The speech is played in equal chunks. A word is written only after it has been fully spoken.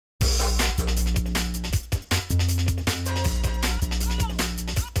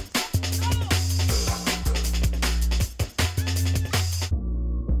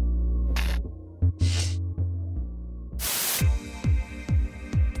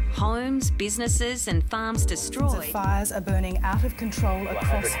homes, businesses and farms destroyed. The fires are burning out of control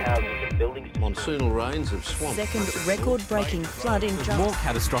across Victoria. Monsoonal rains have swamped. Second record-breaking flood in just more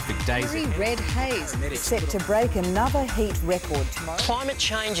catastrophic days. red haze set to break another heat record tomorrow. Climate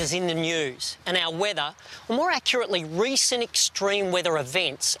change is in the news, and our weather, or more accurately, recent extreme weather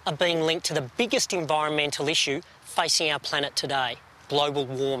events, are being linked to the biggest environmental issue facing our planet today: global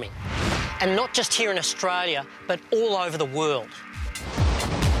warming. And not just here in Australia, but all over the world.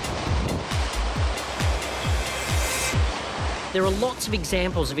 There are lots of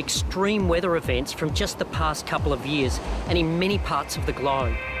examples of extreme weather events from just the past couple of years and in many parts of the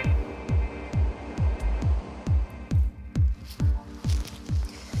globe.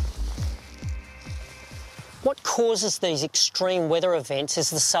 What causes these extreme weather events is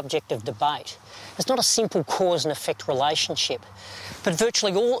the subject of debate. It's not a simple cause and effect relationship, but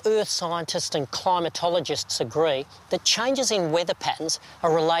virtually all Earth scientists and climatologists agree that changes in weather patterns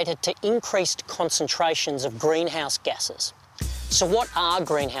are related to increased concentrations of greenhouse gases. So what are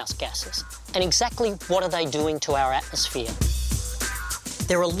greenhouse gases, and exactly what are they doing to our atmosphere?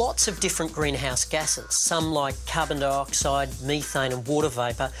 There are lots of different greenhouse gases. Some, like carbon dioxide, methane and water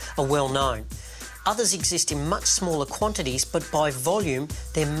vapour, are well known. Others exist in much smaller quantities, but by volume,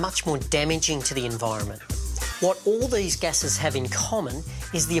 they're much more damaging to the environment. What all these gases have in common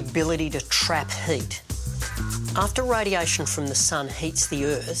is the ability to trap heat. After radiation from the sun heats the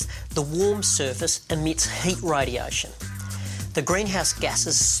Earth, the warm surface emits heat radiation. The greenhouse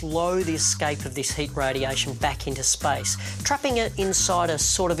gases slow the escape of this heat radiation back into space, trapping it inside a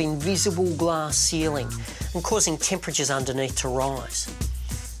sort of invisible glass ceiling and causing temperatures underneath to rise.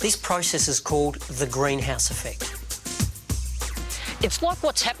 This process is called the greenhouse effect. It's like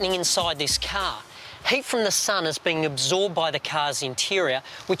what's happening inside this car. Heat from the sun is being absorbed by the car's interior,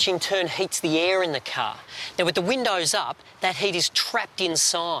 which in turn heats the air in the car. Now, with the windows up, that heat is trapped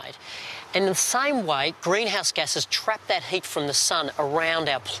inside. And in the same way, greenhouse gases trap that heat from the sun around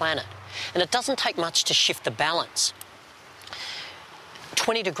our planet. And it doesn't take much to shift the balance.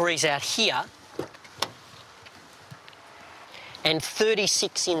 20 degrees out here, and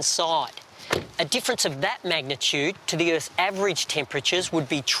 36 inside. A difference of that magnitude to the Earth's average temperatures would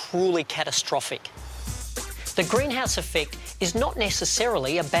be truly catastrophic. The greenhouse effect is not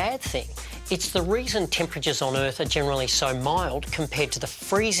necessarily a bad thing. It's the reason temperatures on Earth are generally so mild compared to the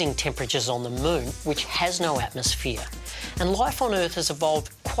freezing temperatures on the Moon, which has no atmosphere. And life on Earth has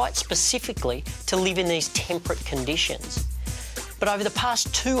evolved quite specifically to live in these temperate conditions. But over the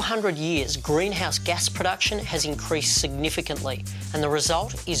past 200 years, greenhouse gas production has increased significantly, and the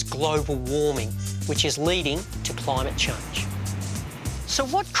result is global warming, which is leading to climate change. So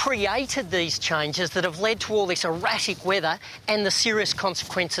what created these changes that have led to all this erratic weather and the serious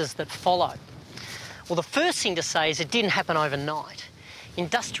consequences that follow? Well, the first thing to say is it didn't happen overnight.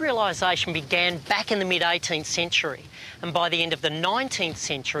 Industrialisation began back in the mid-18th century, and by the end of the 19th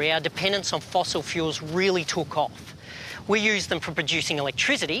century, our dependence on fossil fuels really took off. We use them for producing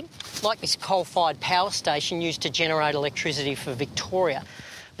electricity, like this coal-fired power station used to generate electricity for Victoria,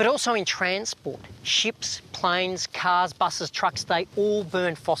 but also in transport. Ships, planes, cars, buses, trucks, they all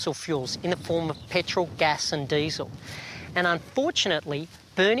burn fossil fuels in the form of petrol, gas and diesel. And unfortunately,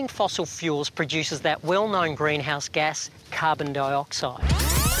 burning fossil fuels produces that well-known greenhouse gas, carbon dioxide.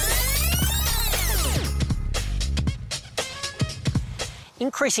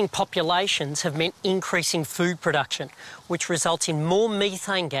 Increasing populations have meant increasing food production, which results in more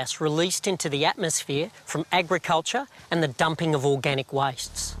methane gas released into the atmosphere from agriculture and the dumping of organic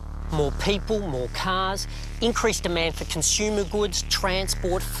wastes. More people, more cars, increased demand for consumer goods,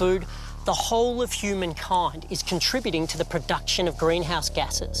 transport, food. The whole of humankind is contributing to the production of greenhouse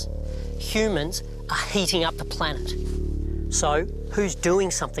gases. Humans are heating up the planet. So, who's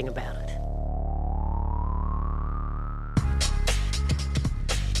doing something about it?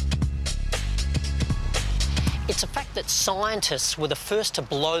 It's a fact that scientists were the first to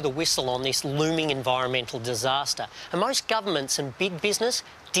blow the whistle on this looming environmental disaster, and most governments and big business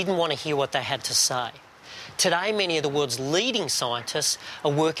didn't want to hear what they had to say. Today, many of the world's leading scientists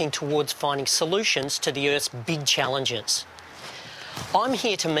are working towards finding solutions to the Earth's big challenges. I'm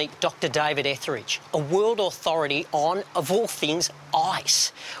here to meet Dr. David Etheridge, a world authority on, of all things,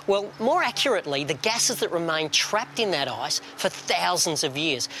 ice. Well, more accurately, the gases that remain trapped in that ice for thousands of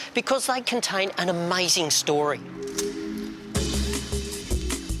years, because they contain an amazing story.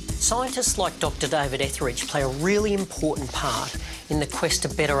 Scientists like Dr. David Etheridge play a really important part in the quest to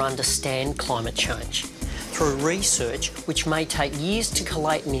better understand climate change. Through research, which may take years to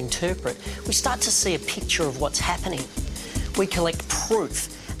collate and interpret, we start to see a picture of what's happening. We collect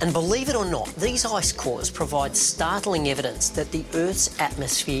proof And believe it or not, these ice cores provide startling evidence that the Earth's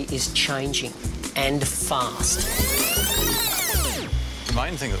atmosphere is changing, and fast. The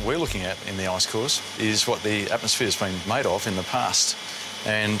main thing that we're looking at in the ice cores is what the atmosphere has been made of in the past.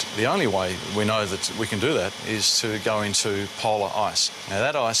 And the only way we know that we can do that is to go into polar ice. Now,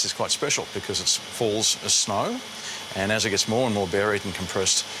 that ice is quite special because it falls as snow, and as it gets more and more buried and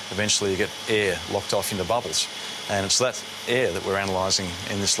compressed, eventually you get air locked off into bubbles. And it's that air that we're analysing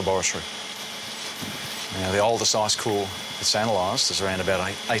in this laboratory. Now, the oldest ice core that's analysed is around about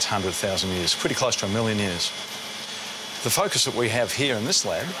 800,000 years, pretty close to 1 million years. The focus that we have here in this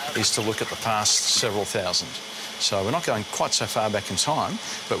lab is to look at the past several thousand. So we're not going quite so far back in time,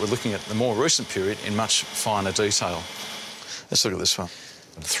 but we're looking at the more recent period in much finer detail. Let's look at this one.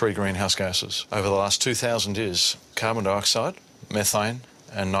 3 greenhouse gases over the last 2,000 years: carbon dioxide, methane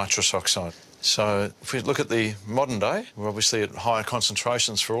and nitrous oxide. So if we look at the modern day, we're obviously at higher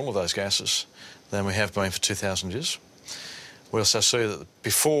concentrations for all of those gases than we have been for 2,000 years. We also see that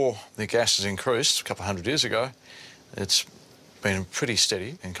before the gases increased a couple of hundred years ago, it's been pretty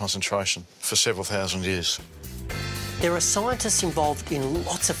steady in concentration for several thousand years. There are scientists involved in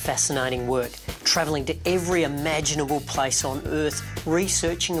lots of fascinating work, travelling to every imaginable place on Earth,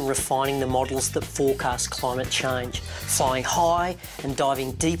 researching and refining the models that forecast climate change, flying high and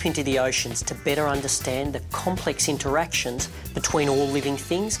diving deep into the oceans to better understand the complex interactions between all living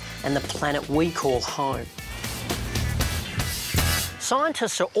things and the planet we call home.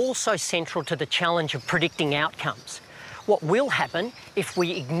 Scientists are also central to the challenge of predicting outcomes. What will happen if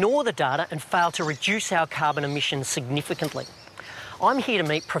we ignore the data and fail to reduce our carbon emissions significantly? I'm here to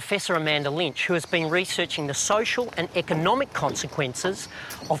meet Professor Amanda Lynch, who has been researching the social and economic consequences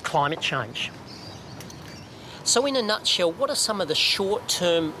of climate change. So in a nutshell, what are some of the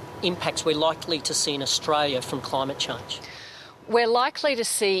short-term impacts we're likely to see in Australia from climate change? We're likely to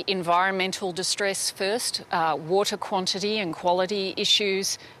see environmental distress first, water quantity and quality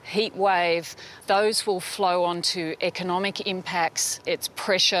issues, heat wave. Those will flow on to economic impacts. It's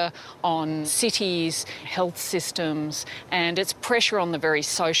pressure on cities, health systems, and it's pressure on the very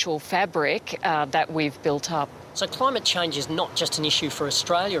social fabric that we've built up. So climate change is not just an issue for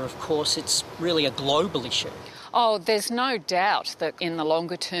Australia, of course, it's really a global issue. Oh, there's no doubt that in the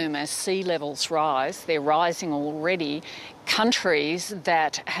longer term, as sea levels rise, they're rising already, countries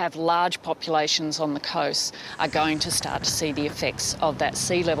that have large populations on the coast are going to start to see the effects of that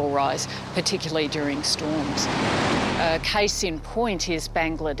sea level rise, particularly during storms. A case in point is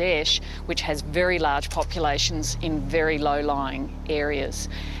Bangladesh, which has very large populations in very low-lying areas.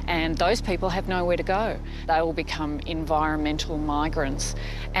 And those people have nowhere to go. They will become environmental migrants.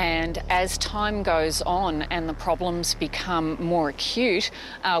 And as time goes on and the problems become more acute,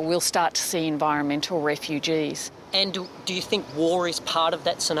 we'll start to see environmental refugees. And do you think war is part of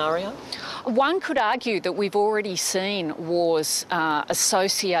that scenario? One could argue that we've already seen wars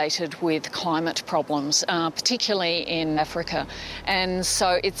associated with climate problems, particularly in Africa. And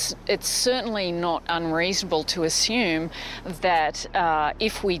so it's certainly not unreasonable to assume that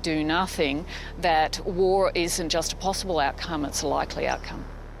if we do nothing, that war isn't just a possible outcome, it's a likely outcome.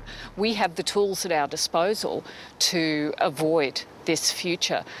 We have the tools at our disposal to avoid this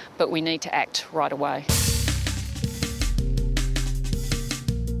future, but we need to act right away.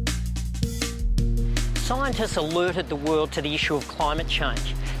 Scientists alerted the world to the issue of climate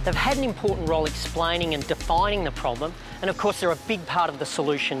change. They've had an important role explaining and defining the problem, and of course they're a big part of the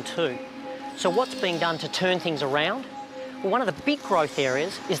solution too. So what's being done to turn things around? Well, one of the big growth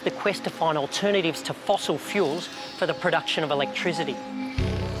areas is the quest to find alternatives to fossil fuels for the production of electricity.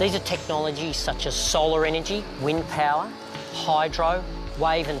 These are technologies such as solar energy, wind power, hydro,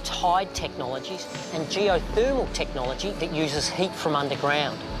 wave and tide technologies, and geothermal technology that uses heat from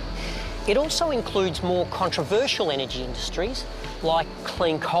underground. It also includes more controversial energy industries like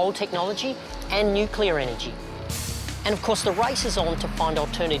clean coal technology and nuclear energy. And of course the race is on to find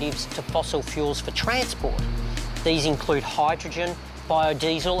alternatives to fossil fuels for transport. These include hydrogen,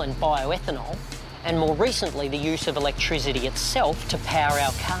 biodiesel and bioethanol, and more recently the use of electricity itself to power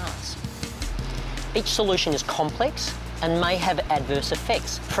our cars. Each solution is complex and may have adverse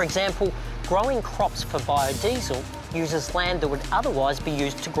effects. For example, growing crops for biodiesel uses land that would otherwise be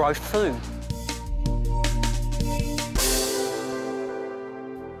used to grow food.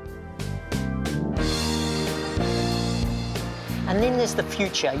 And then there's the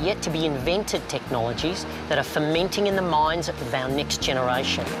future, yet to be invented technologies that are fermenting in the minds of our next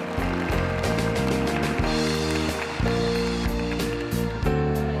generation.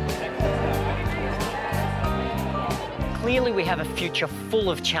 Clearly we have a future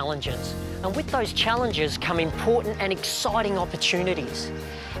full of challenges. And with those challenges come important and exciting opportunities.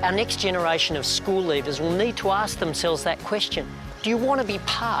 Our next generation of school leavers will need to ask themselves that question. Do you want to be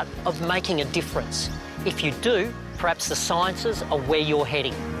part of making a difference? If you do, perhaps the sciences are where you're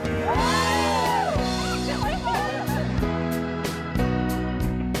heading.